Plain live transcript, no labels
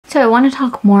So I want to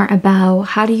talk more about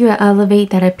how do you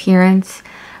elevate that appearance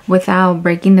without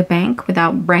breaking the bank,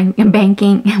 without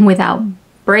banking, and without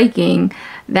breaking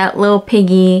that little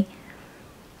piggy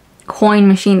coin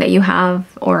machine that you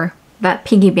have, or that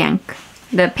piggy bank,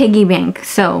 the piggy bank.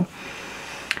 So,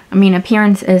 I mean,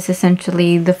 appearance is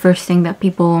essentially the first thing that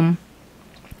people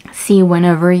see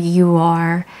whenever you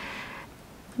are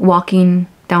walking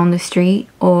down the street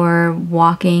or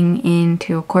walking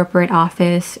into a corporate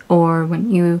office, or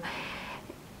when you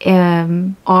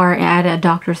are at a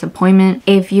doctor's appointment.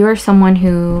 If you're someone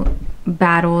who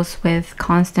battles with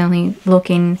constantly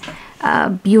looking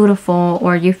beautiful,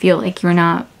 or you feel like you're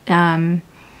not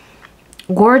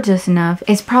gorgeous enough,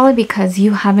 it's probably because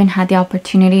you haven't had the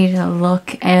opportunity to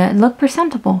look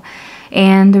presentable.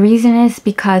 And the reason is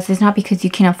because it's not because you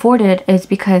can't afford it, it's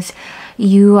because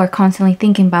you are constantly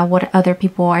thinking about what other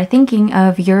people are thinking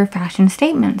of your fashion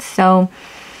statements. So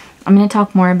I'm going to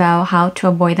talk more about how to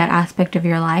avoid that aspect of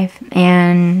your life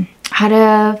and how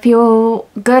to feel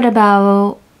good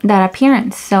about that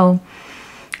appearance. So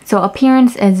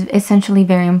appearance is essentially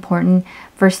very important,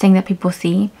 first thing that people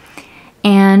see.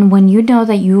 And when you know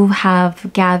that you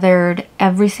have gathered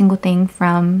every single thing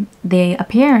from the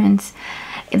appearance,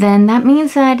 then that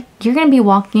means that you're going to be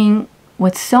walking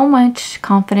with so much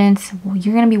confidence.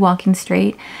 You're going to be walking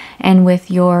straight and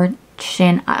with your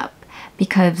chin up,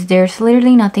 because there's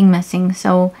literally nothing missing.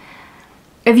 So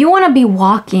if you want to be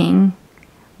walking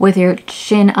with your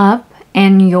chin up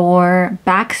and your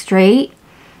back straight,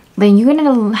 then you're going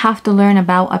to have to learn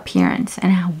about appearance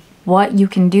and what you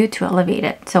can do to elevate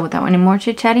it. So without any more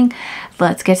chit-chatting,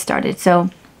 let's get started. So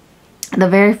the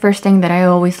very first thing that I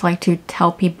always like to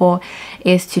tell people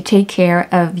is to take care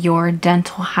of your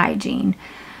dental hygiene.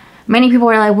 Many people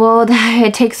are like, well,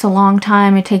 it takes a long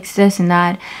time, it takes this and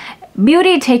that.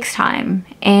 Beauty takes time,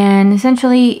 and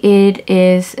essentially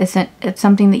it's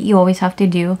something that you always have to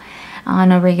do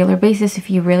on a regular basis if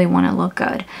you really want to look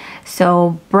good.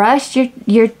 So brush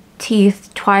your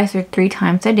teeth twice or 3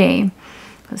 times a day.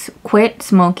 Quit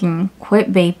smoking,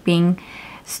 quit vaping,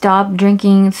 stop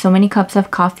drinking so many cups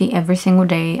of coffee every single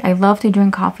day. I love to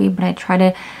drink coffee, but I try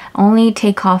to only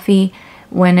take coffee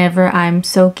whenever I'm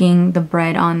soaking the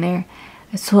bread on there,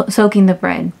 soaking the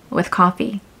bread with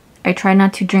coffee. I try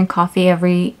not to drink coffee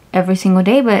every single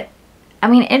day, but I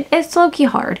mean, it's low-key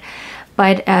hard.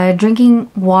 But drinking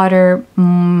water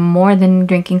more than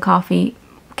drinking coffee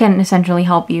can essentially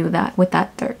help you with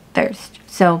that thirst.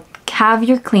 So have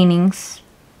your cleanings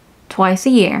twice a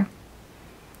year.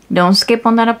 Don't skip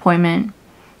on that appointment.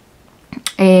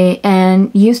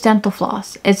 And use dental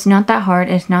floss. It's not that hard.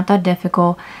 It's not that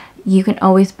difficult. You can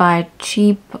always buy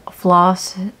cheap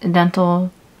floss,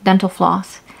 dental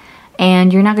floss.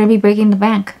 And you're not going to be breaking the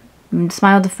bank.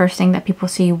 Smile the first thing that people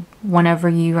see whenever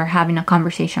you are having a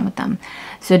conversation with them.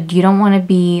 So you don't want to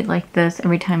be like this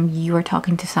every time you are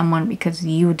talking to someone because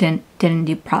you didn't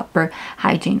do proper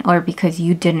hygiene, or because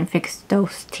you didn't fix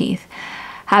those teeth.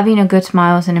 Having a good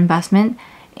smile is an investment,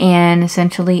 and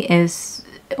essentially your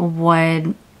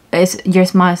smile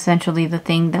is essentially the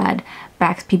thing that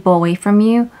backs people away from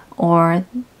you or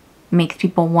makes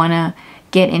people want to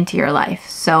get into your life.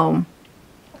 So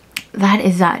that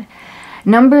is that.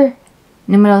 Numero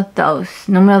dos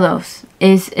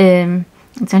is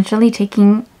essentially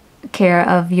taking care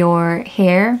of your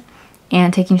hair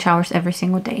and taking showers every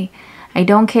single day. I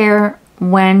don't care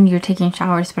when you're taking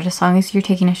showers, but as long as you're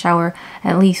taking a shower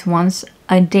at least once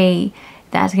a day,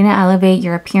 that's going to elevate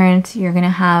your appearance. You're going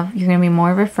to be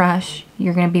more refreshed.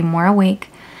 You're going to be more awake.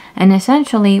 And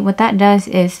essentially what that does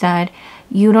is that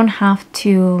you don't have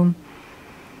to,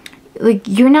 like,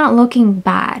 you're not looking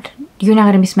bad. You're not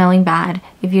going to be smelling bad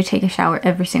if you take a shower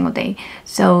every single day.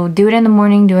 So do it in the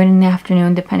morning, do it in the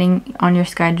afternoon, depending on your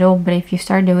schedule. But if you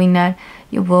start doing that,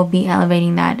 you will be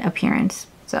elevating that appearance.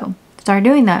 So start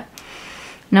doing that.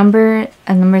 Number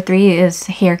 3 is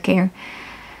hair care.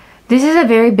 This is a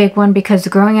very big one because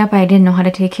growing up I didn't know how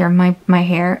to take care of my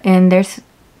hair, and there's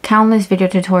countless video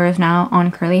tutorials now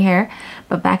on curly hair,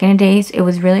 but back in the days it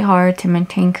was really hard to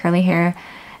maintain curly hair,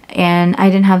 and I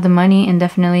didn't have the money, and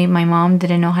definitely my mom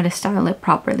didn't know how to style it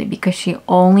properly because she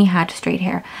only had straight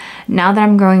hair. Now that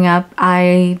I'm growing up,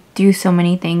 I do so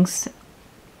many things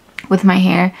with my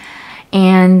hair,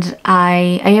 and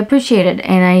I appreciate it,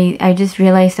 and I just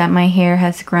realized that my hair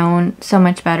has grown so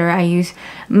much better. I use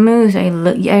mousse,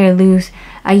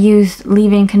 I use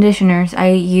leave-in conditioners,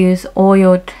 I use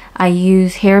oil, I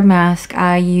use hair mask,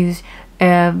 I use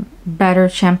better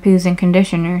shampoos and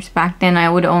conditioners. Back then I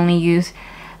would only use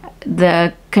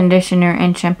the conditioner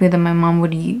and shampoo that my mom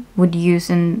would use,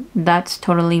 and that's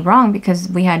totally wrong because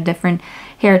we had different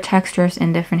hair textures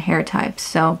and different hair types.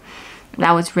 So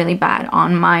that was really bad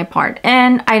on my part,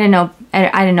 and I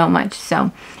didn't know much.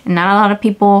 So not a lot of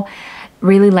people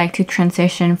really like to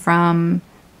transition from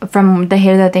the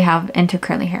hair that they have into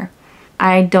curly hair.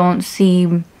 I don't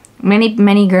see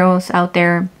many girls out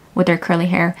there with their curly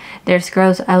hair. There's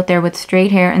girls out there with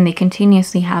straight hair and they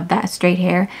continuously have that straight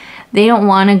hair. They don't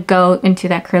want to go into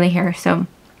that curly hair. So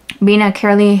being a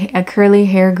curly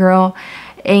hair girl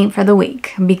ain't for the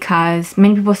weak, because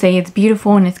many people say it's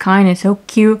beautiful and it's kind, it's so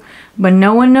cute, but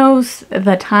no one knows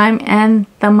the time and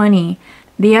the money,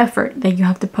 the effort that you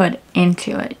have to put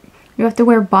into it. You have to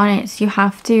wear bonnets, you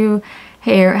have to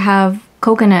have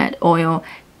coconut oil,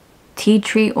 tea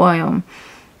tree oil,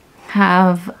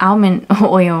 have almond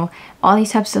oil, all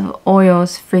these types of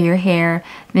oils for your hair,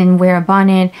 then wear a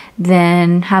bonnet,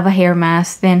 then have a hair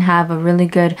mask, then have a really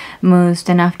good mousse.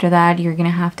 Then after that, you're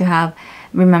gonna have to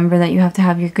remember that you have to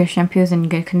have your good shampoos and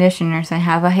good conditioners, and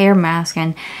have a hair mask,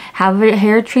 and have a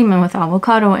hair treatment with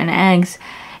avocado and eggs,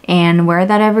 and wear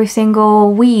that every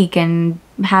single week, and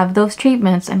have those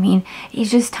treatments. I mean,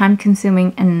 it's just time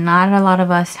consuming, and not a lot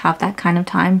of us have that kind of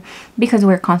time because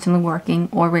we're constantly working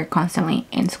or we're constantly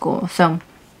in school. So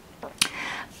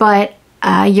but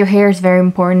your hair is very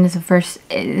important.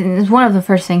 It's one of the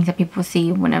first things that people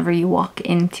see whenever you walk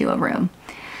into a room.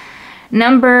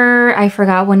 I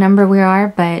forgot what number we are,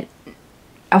 but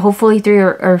hopefully 3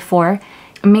 or 4.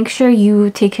 Make sure you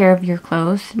take care of your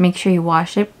clothes. Make sure you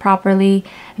wash it properly.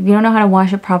 If you don't know how to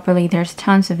wash it properly, there's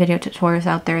tons of video tutorials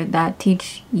out there that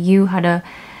teach you how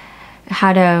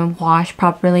to wash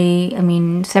properly. I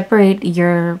mean, separate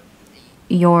your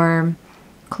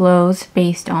clothes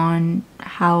based on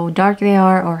how dark they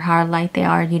are or how light they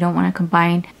are. You don't want to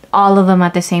combine all of them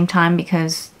at the same time,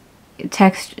 because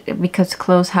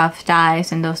clothes have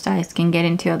dyes, and those dyes can get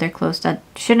into other clothes that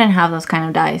shouldn't have those kind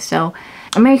of dyes. So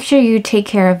make sure you take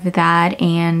care of that.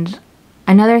 And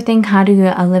another thing, how to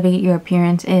elevate your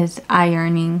appearance, is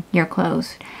ironing your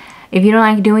clothes. If you don't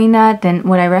like doing that, then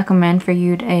what I recommend for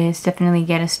you is definitely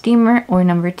get a steamer, or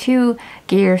number 2,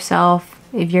 get yourself,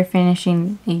 if you're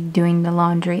finishing doing the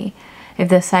laundry, if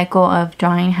the cycle of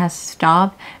drying has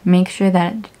stopped, make sure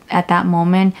that at that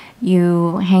moment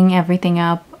you hang everything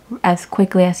up as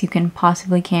quickly as you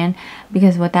possibly can,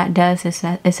 because what that does is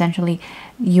that essentially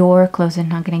your clothes are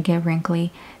not going to get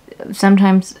wrinkly.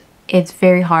 Sometimes it's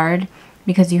very hard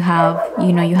because you have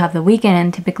the weekend,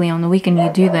 and typically on the weekend you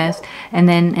do this, and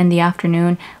then in the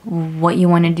afternoon what you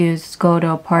want to do is go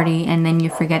to a party, and then you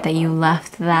forget that you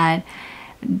left that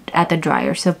at the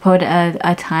dryer. So put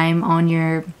a time on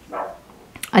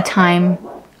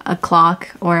a clock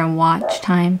or a watch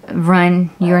time.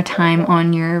 Run your time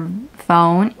on your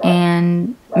phone,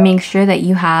 and make sure that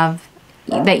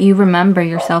you remember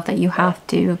yourself that you have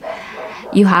to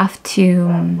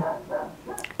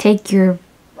take your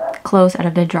clothes out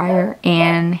of the dryer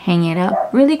and hang it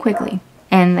up really quickly.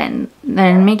 And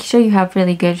then make sure you have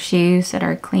really good shoes that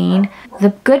are clean. The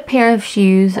good pair of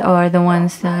shoes are the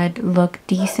ones that look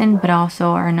decent but also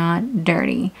are not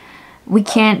dirty. We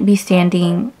can't be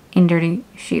standing in dirty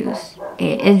shoes.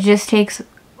 It just takes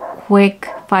quick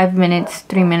 5 minutes,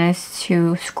 3 minutes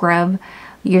to scrub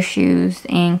your shoes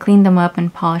and clean them up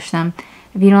and polish them.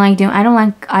 If you don't like doing, I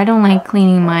don't like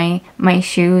cleaning my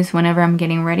shoes whenever I'm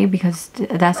getting ready, because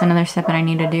that's another step that I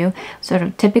need to do.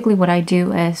 So typically what I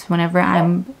do is, whenever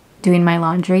I'm doing my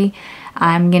laundry,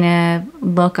 I'm gonna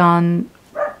look on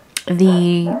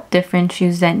the different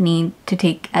shoes that I need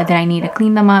to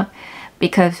clean them up,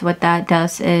 because what that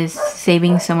does is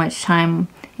saving so much time.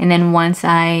 And then once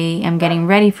I am getting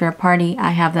ready for a party,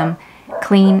 I have them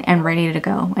clean and ready to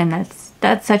go. And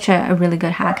that's such a really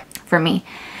good hack for me.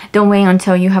 Don't wait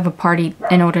until you have a party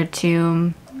in order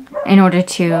to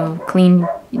clean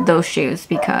those shoes,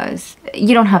 because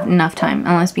you don't have enough time.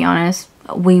 And let's be honest,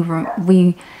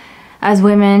 we as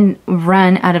women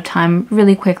run out of time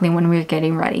really quickly when we're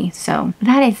getting ready. So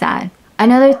that is that.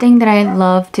 Another thing that I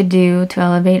love to do to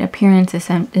elevate appearance is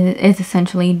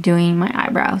essentially doing my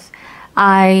eyebrows.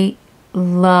 I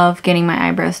love getting my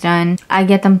eyebrows done. I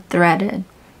get them threaded.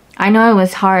 I know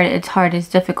it's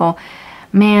difficult.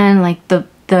 Man, like the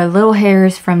little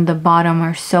hairs from the bottom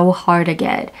are so hard to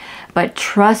get. But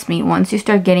trust me, once you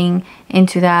start getting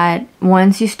into that,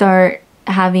 once you start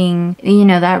having,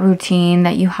 that routine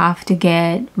that you have to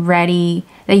get ready,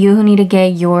 that you need to get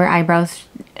your eyebrows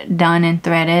done and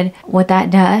threaded, what that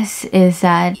does is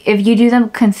that if you do them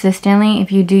consistently,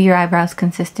 if you do your eyebrows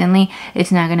consistently,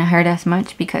 it's not going to hurt as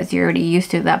much because you're already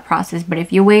used to that process. But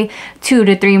if you wait 2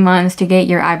 to 3 months to get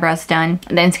your eyebrows done,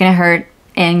 then it's going to hurt,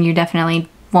 and you definitely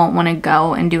won't want to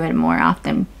go and do it more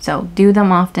often. So do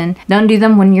them often. Don't do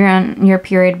them when you're on your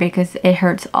period because it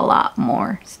hurts a lot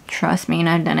more. Trust me, and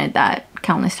I've done it that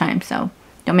countless times, so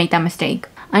don't make that mistake.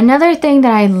 Another thing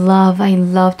that I love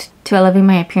to elevate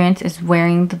my appearance is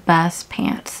wearing the best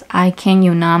pants. I kid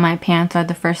you not, my pants are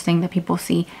the first thing that people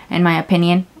see, in my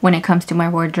opinion, when it comes to my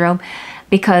wardrobe.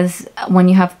 Because when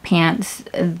you have pants,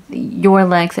 your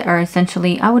legs are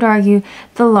essentially, I would argue,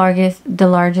 the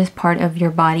largest part of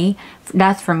your body.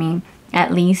 That's for me,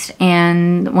 at least.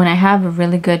 And when I have a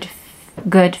really good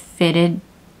fitted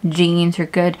jeans or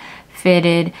good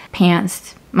fitted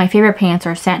pants, my favorite pants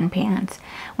are satin pants.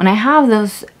 When I have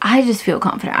those, I just feel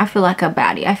confident. I feel like a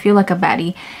baddie. I feel like a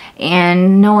baddie,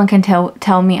 and no one can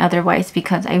tell me otherwise,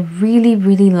 because I really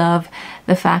love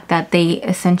the fact that they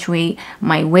accentuate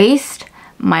my waist,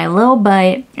 my little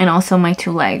butt, and also my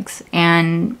two legs.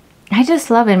 And I just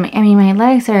love it. I mean, my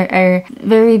legs are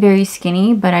very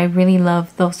skinny, but I really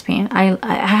love those pants. I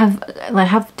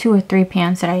have 2 or 3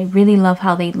 pants that I really love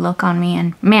how they look on me.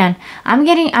 And man, I'm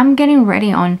getting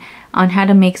ready on how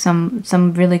to make some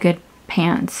really good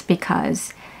pants,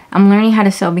 because I'm learning how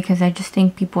to sew, because I just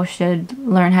think people should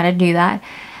learn how to do that.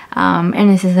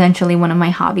 And it's essentially one of my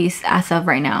hobbies as of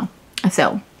right now.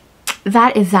 So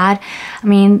that is that. I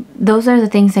mean, those are the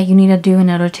things that you need to do in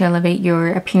order to elevate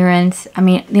your appearance. I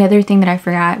mean, the other thing that I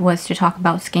forgot was to talk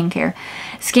about skincare.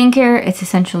 Skincare is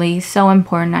essentially so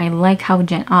important. I like how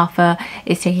Gen Alpha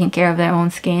is taking care of their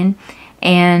own skin.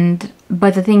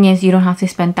 But the thing is, you don't have to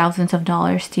spend thousands of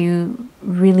dollars to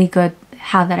really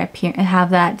have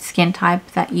that skin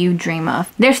type that you dream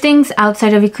of. There's things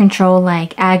outside of your control,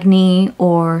 like acne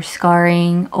or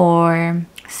scarring or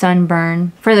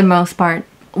sunburn. For the most part,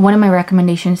 one of my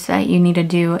recommendations that you need to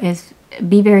do is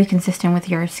be very consistent with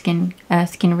your skin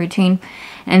routine,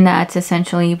 and that's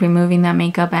essentially removing that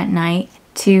makeup at night.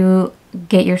 2,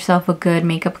 get yourself a good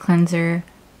makeup cleanser.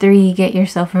 3, get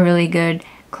yourself a really good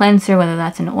cleanser, whether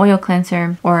that's an oil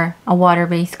cleanser or a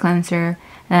water-based cleanser.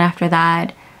 And after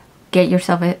that, get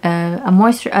yourself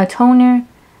a toner,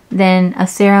 then a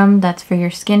serum that's for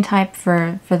your skin type,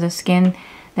 for the skin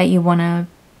that you want to,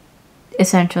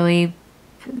 essentially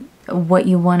what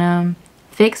you want to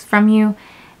fix from you.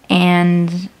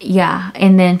 And yeah,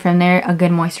 and then from there, a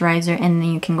good moisturizer, and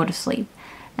then you can go to sleep.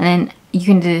 And then you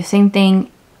can do the same thing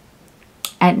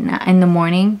in the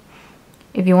morning.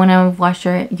 If you want to wash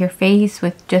your face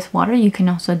with just water, you can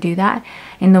also do that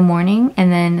in the morning, and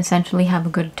then essentially have a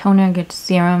good toner, good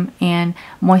serum, and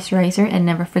moisturizer. And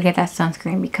never forget that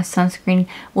sunscreen, because sunscreen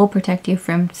will protect you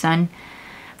from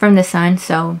the sun.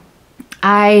 So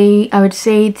I would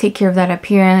say take care of that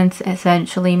appearance.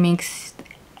 Essentially makes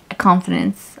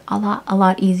confidence a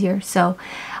lot easier. So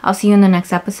I'll see you in the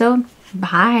next episode.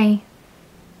 Bye.